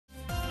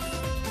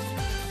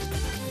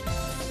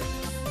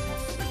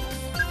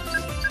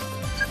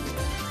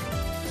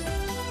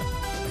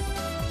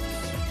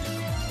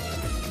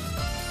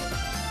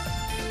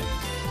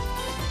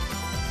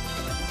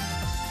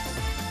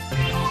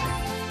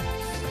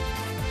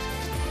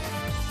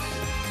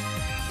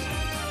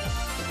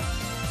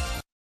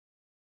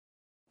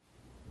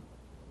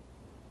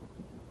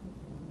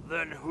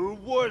Then who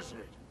was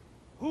it?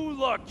 Who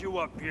locked you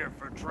up here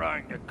for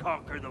trying to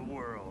conquer the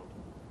world?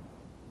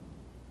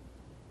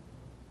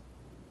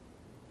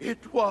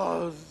 It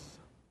was...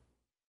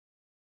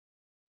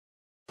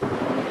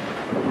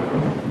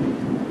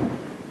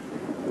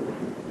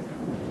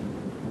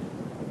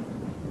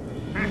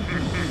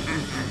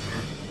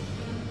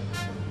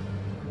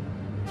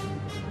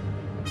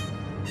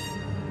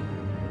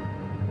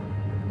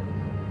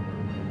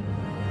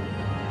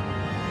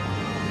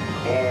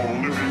 All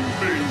living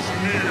things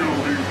kneel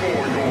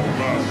before your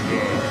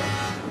master.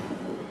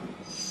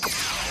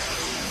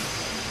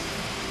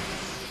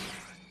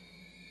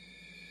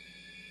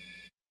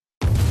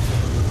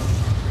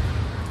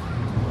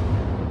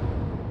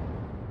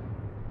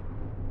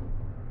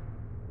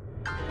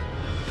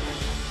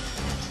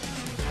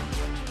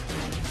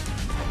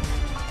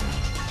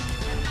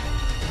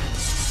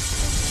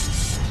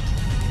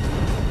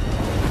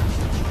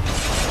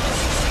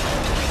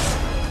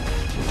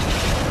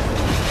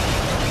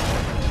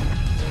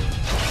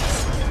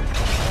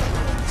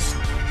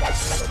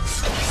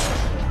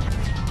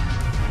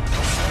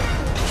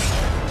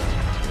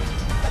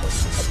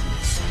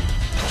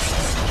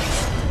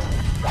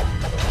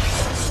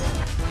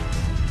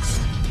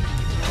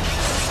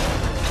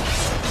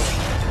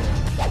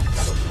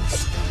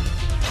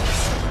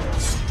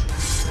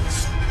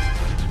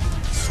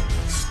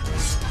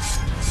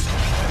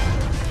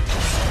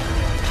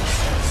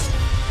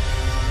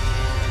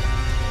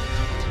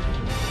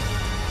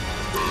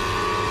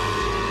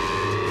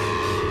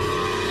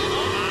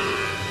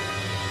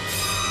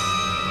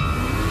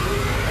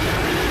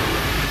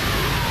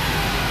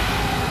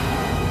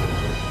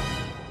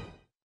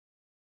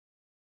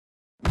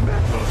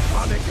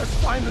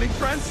 Finally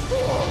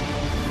transformed!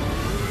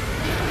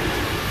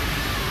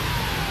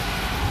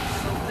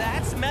 So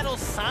that's Metal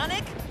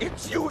Sonic?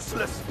 It's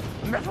useless!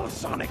 Metal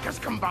Sonic has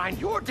combined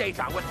your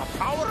data with the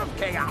power of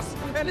chaos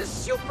and is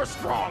super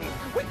strong!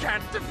 We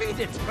can't defeat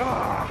it!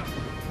 Ah!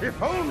 If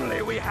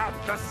only we had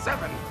the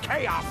 7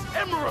 Chaos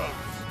Emeralds!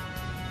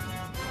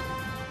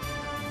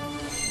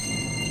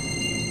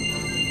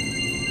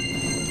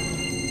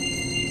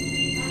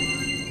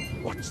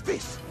 What's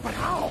this? But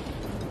how?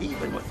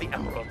 Even with the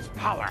Emerald's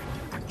power,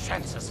 our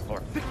chances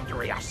for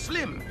victory are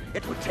slim.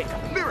 It would take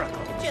a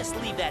miracle. Just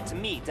leave that to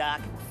me,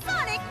 Doc.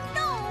 Sonic,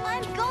 no!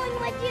 I'm going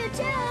with you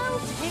too!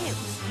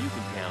 Tails. You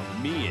can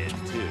count me in,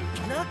 too.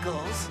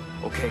 Knuckles.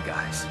 Okay,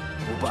 guys.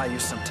 We'll buy you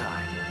some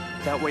time.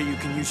 That way you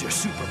can use your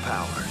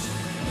superpowers.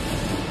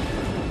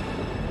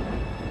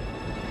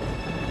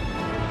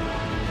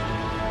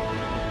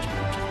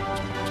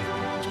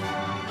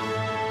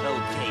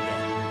 Okay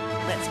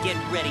then. Let's get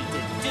ready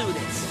to do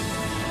this.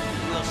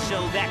 We'll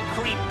show that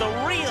creep the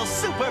real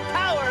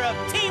superpower of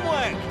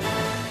teamwork!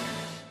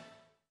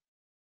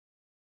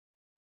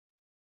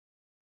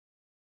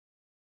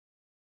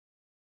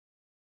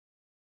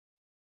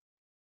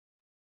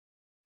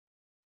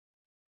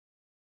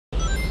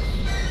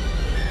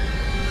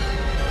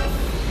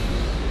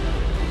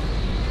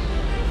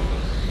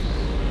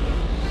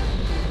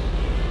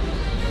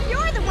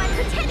 You're the one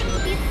pretending to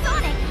be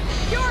Sonic!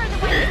 You're the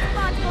one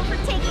responsible for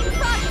taking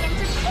Froggy and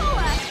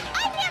Cola!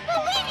 I can't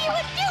believe you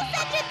would do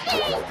such a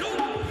thing! You're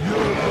going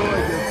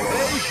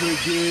to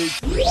pay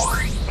for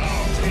this!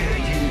 I'll tear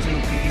you to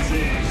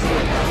pieces!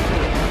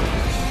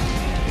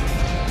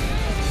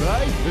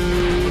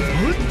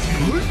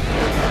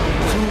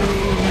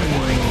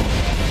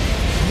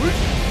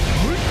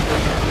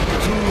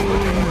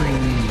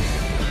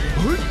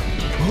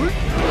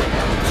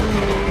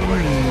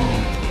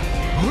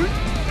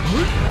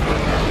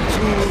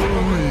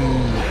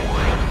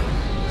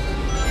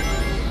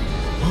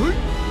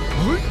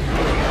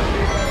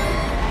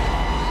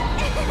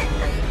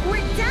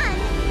 We're done!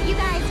 You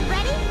guys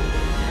ready?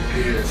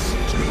 It's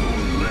too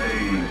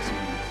late!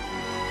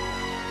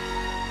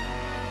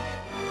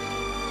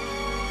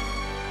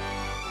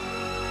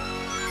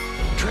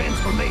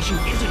 Transformation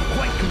isn't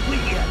quite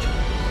complete yet.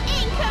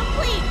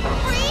 Incomplete!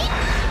 Freak!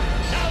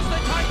 Now's the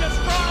time to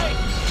strike!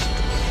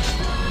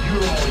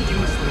 You're all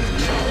useless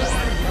now.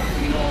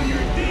 In all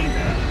your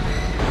data.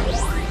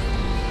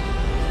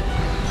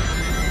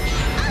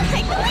 I'll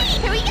take the lead!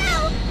 Here we go!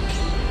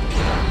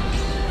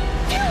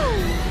 Phew!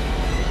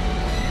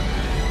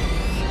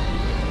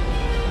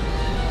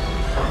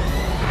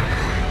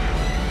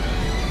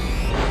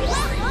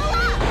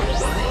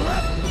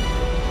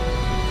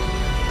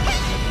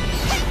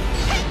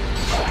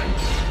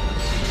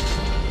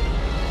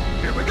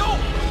 Here we go!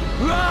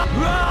 Rah,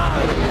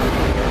 rah!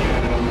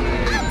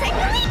 I'll take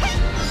the lead!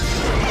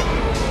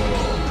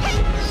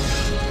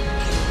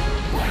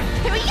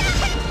 Here we go!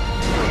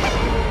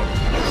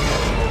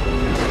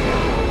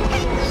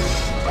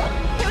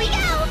 Here we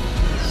go!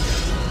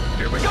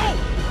 Here we go!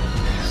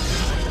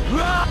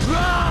 Rah,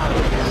 rah!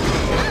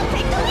 I'll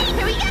take the lead!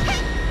 Here we go!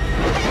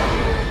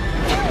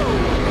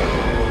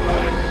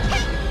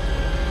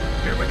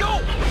 Here we go!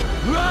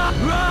 Rah,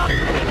 rah!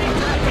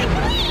 I'll take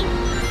the lead!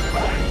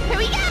 Here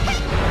we go!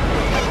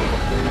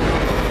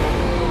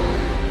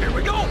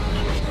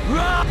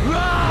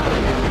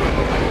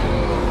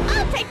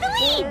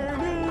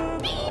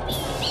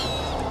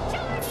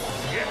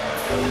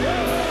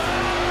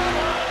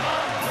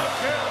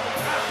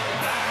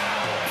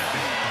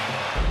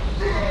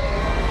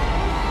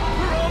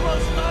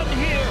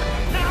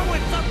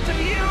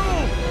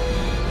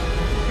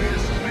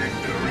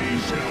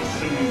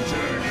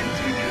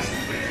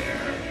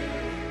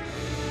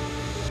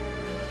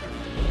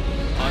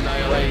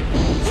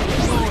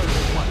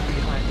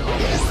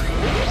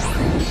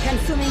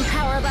 consuming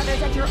power of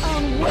others at your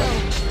own will.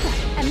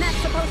 And that's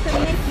supposed to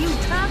make you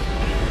tough?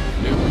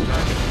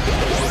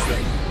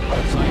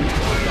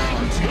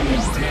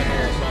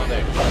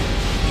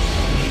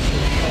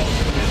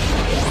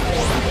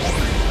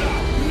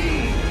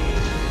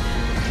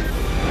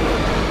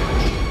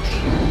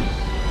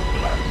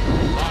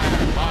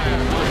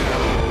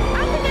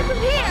 I can get from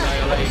here!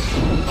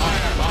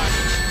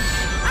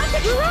 I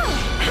could be wrong!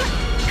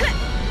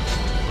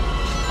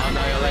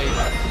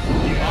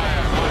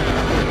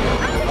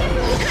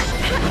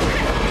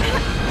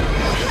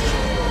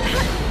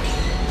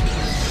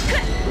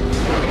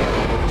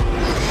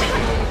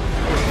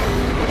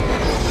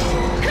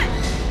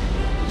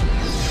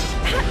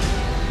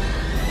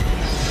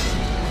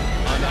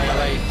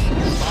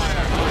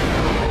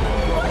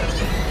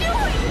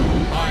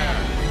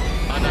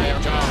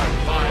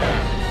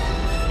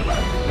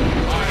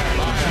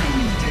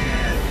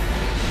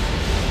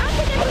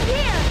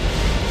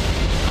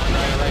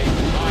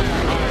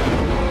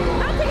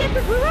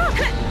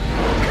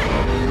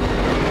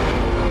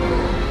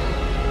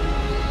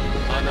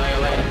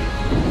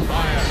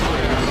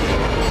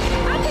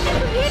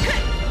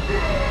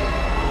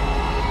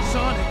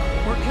 Sonic,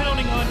 we're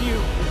counting on you.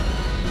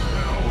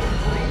 How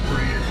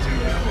appropriate to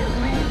have a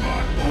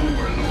robot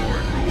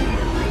overlord rule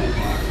a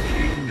robot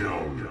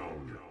kingdom.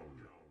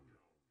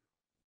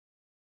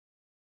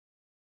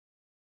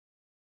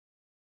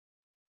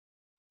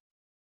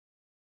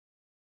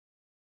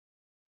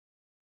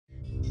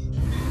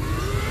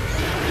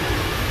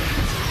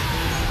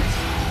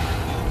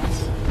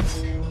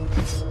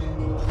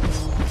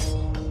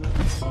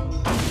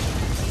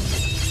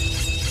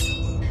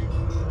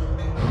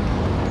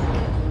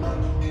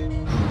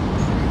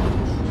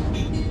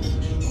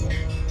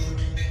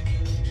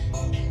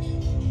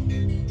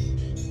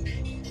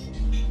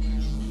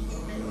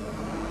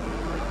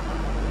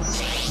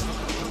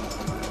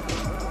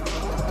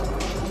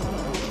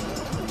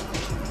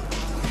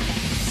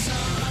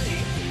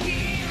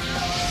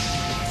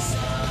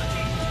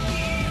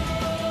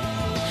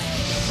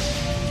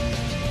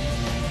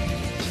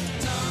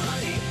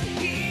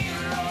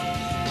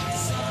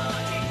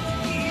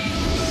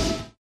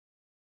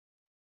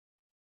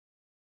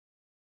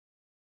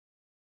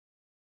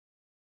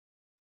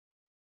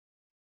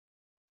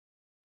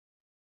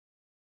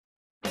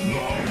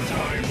 Long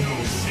time no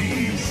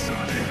see,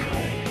 Sonic.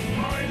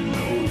 My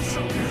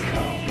loathsome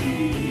copy.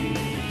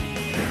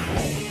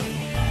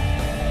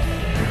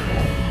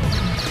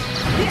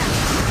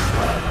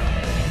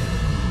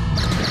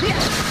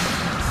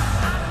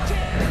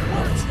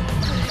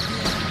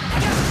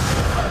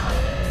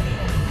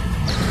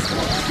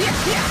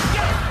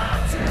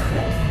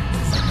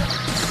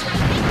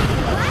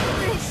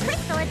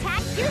 Crystal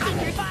attack using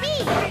your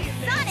speed!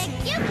 Sonic,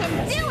 you can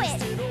do it!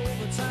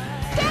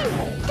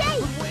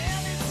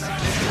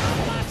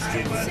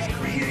 It was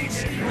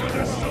created for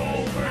the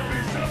sole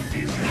purpose of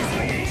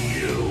destroying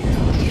you.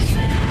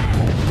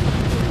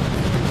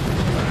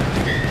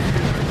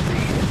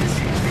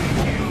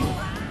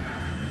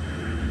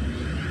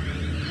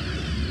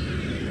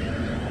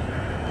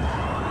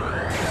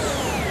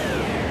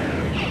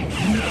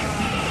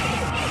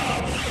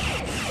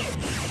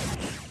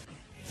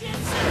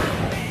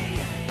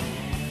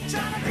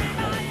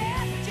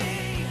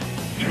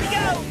 Here we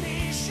go!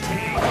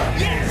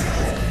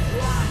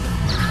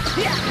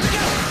 Yes!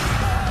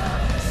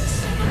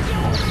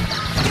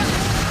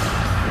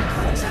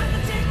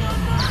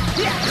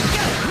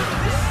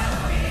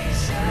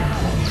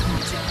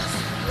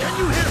 Can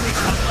you hear me,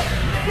 Cutler?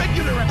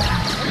 Regular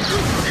attack!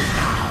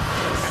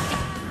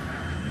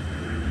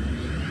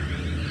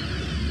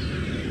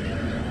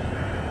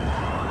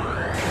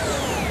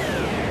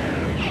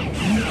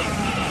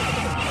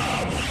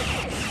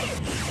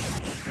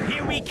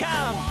 Here we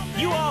come!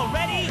 You all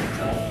ready?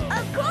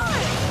 Of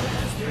course!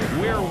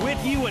 We're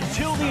with you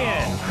until the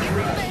end.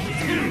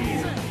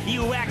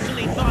 You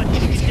actually thought you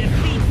could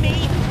defeat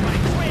me by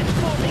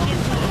transforming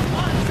into a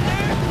monster?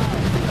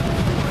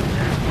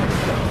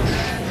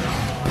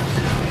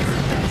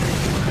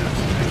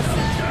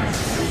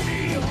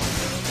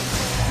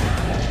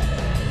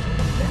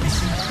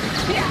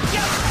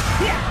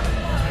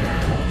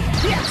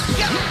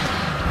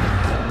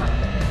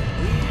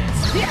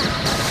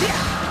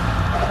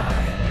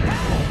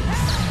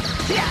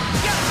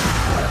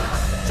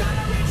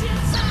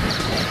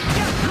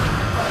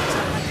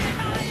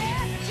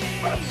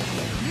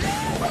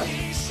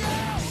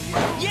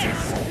 Yes!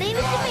 Leave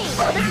it to me!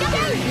 Let's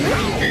go!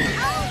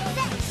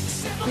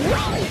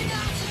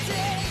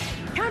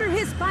 Counter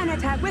his spine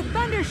attack with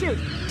Thunder Shoot!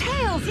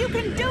 Tails, you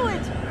can do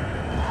it!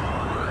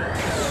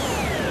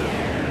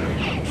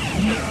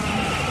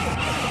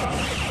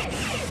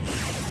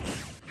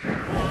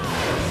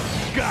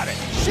 Got it!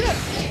 Shit!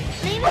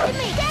 Leave it to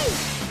me! Dave!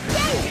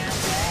 Dave!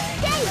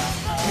 Dave!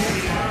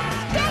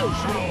 Dave!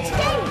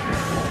 Dave!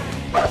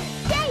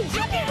 Dave!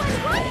 Everyone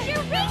wants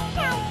your ring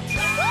count! You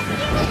won't be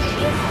able to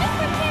use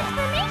super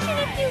transformation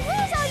if you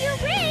lose all your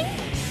rings!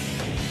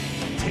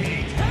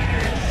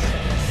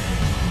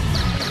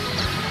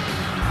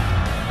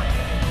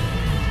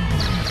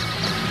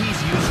 He's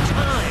used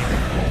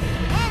time!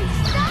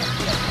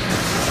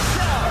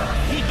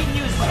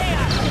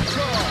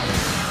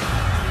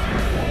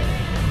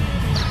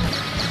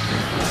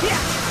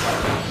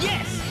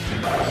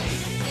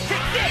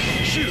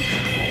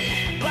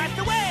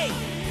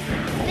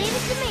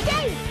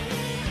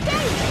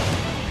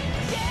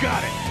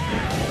 Got it.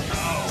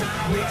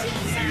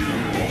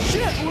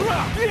 Shit, we're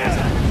up! Yeah!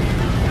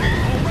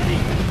 Already?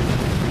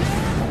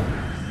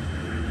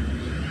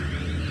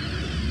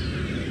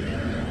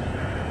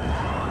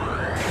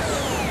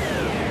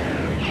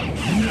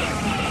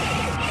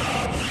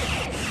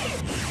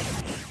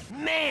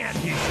 Man,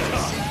 he's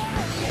tough.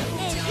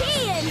 Is he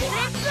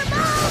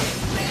invincible?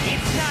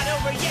 It's not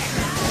over yet.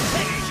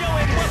 Let's show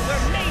him what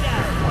we're made of.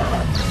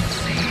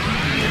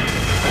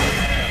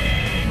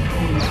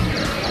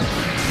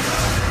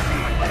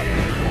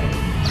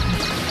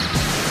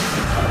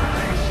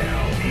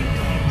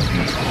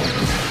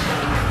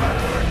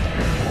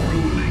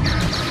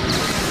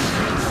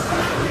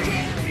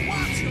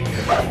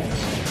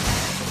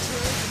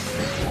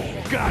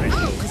 Got it.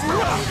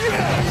 We're up.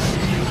 Yeah!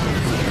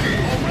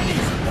 Already?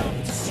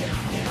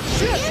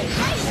 You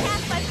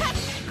bypassed my pet.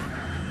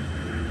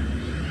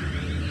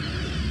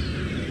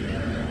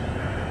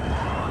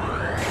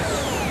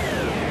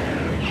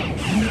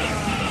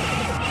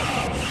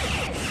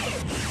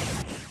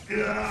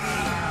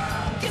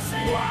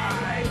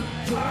 Why?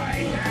 I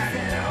had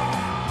it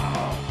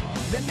all!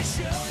 Let me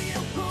show you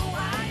who I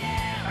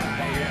am. I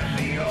am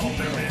the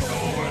ultimate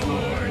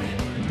overlord,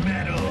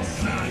 Metal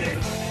Sonic.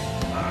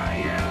 I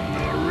am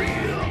the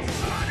real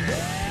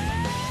Sonic.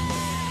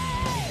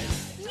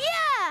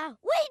 Yeah,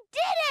 we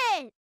did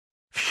it!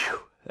 Phew,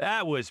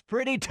 that was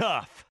pretty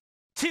tough.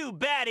 Too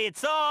bad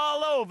it's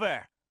all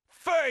over.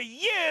 For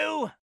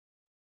you!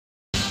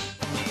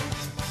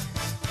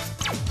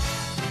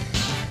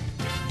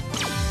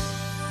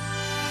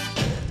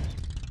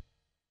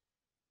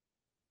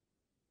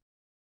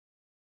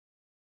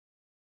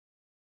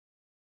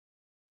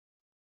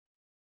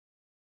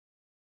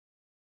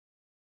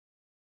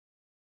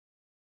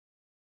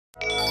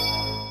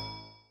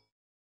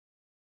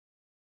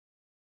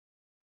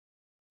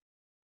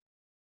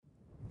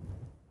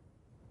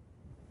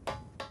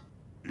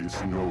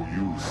 It's no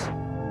use.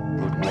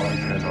 But why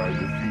can't I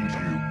defeat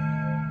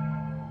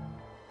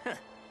you?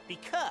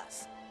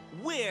 Because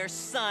we're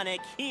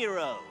Sonic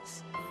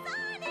heroes.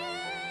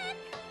 Sonic!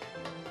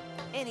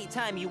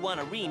 Anytime you want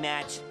a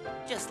rematch,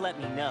 just let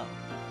me know.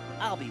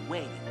 I'll be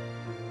waiting.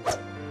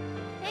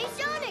 Hey,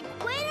 Sonic,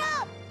 wait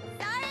up!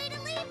 Sorry to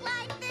leave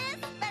like this,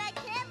 but I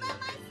can't let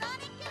my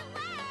Sonic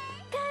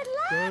get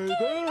away.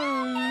 Good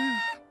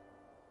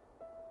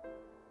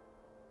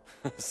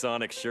luck,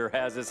 Sonic sure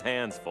has his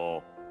hands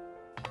full.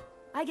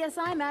 I guess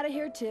I'm out of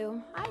here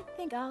too. I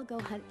think I'll go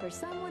hunt for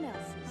someone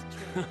else's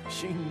treasure.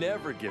 She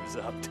never gives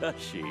up, does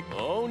she?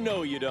 Oh,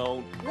 no, you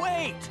don't.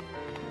 Wait!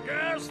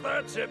 Guess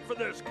that's it for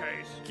this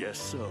case. Guess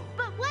so.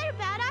 But what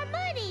about our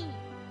money?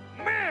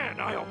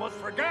 Man, I almost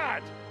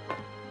forgot.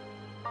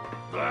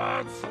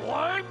 That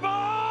slime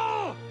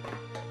ball!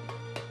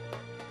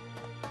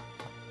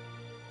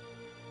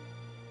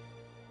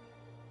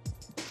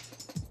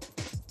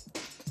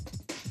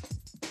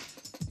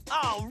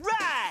 All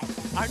right!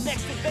 Our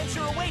next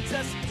adventure awaits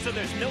us, so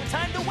there's no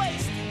time to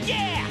waste.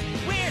 Yeah!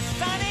 We're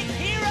Sonic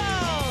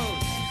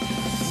heroes!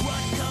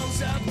 What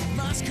goes up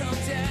must come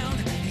down.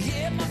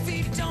 Yeah, my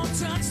feet don't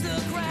touch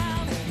the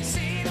ground.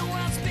 See the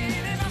world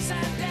spinning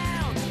upside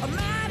down. A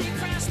mighty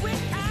crash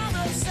without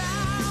a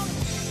sound.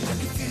 I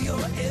can feel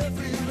your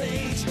every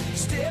rage.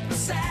 Step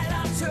aside,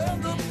 I'll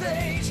turn the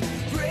page.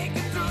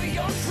 Breaking through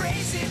your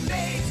crazy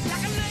maze.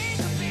 Like a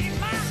laser beam,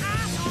 my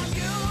eyes on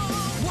you.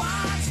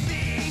 Watch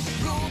me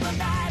rule the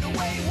night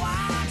away.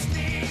 Watch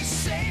me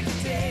save the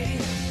day.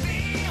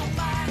 Feel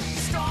my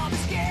storm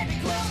is getting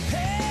close.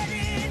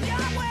 Heading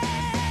your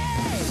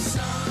way.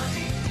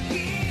 Sonic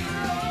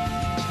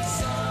heroes.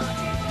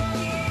 Sonic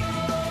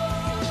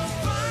heroes.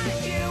 Find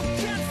you,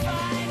 can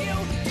find you.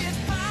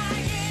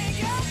 Defying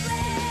your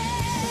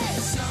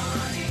place.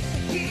 Sonic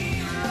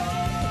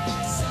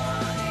heroes.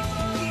 Sonic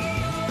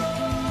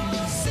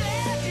heroes.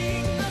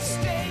 Setting the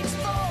stage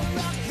for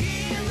a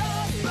hero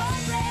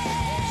parade.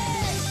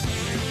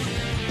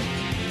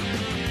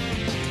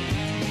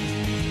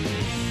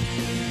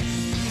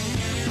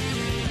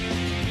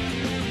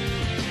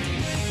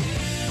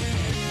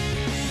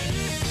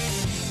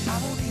 I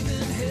won't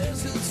even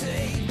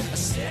hesitate. A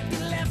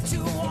second left to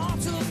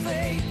alter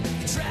fate.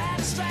 Try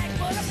to strike,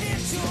 but I've been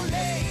too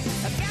late.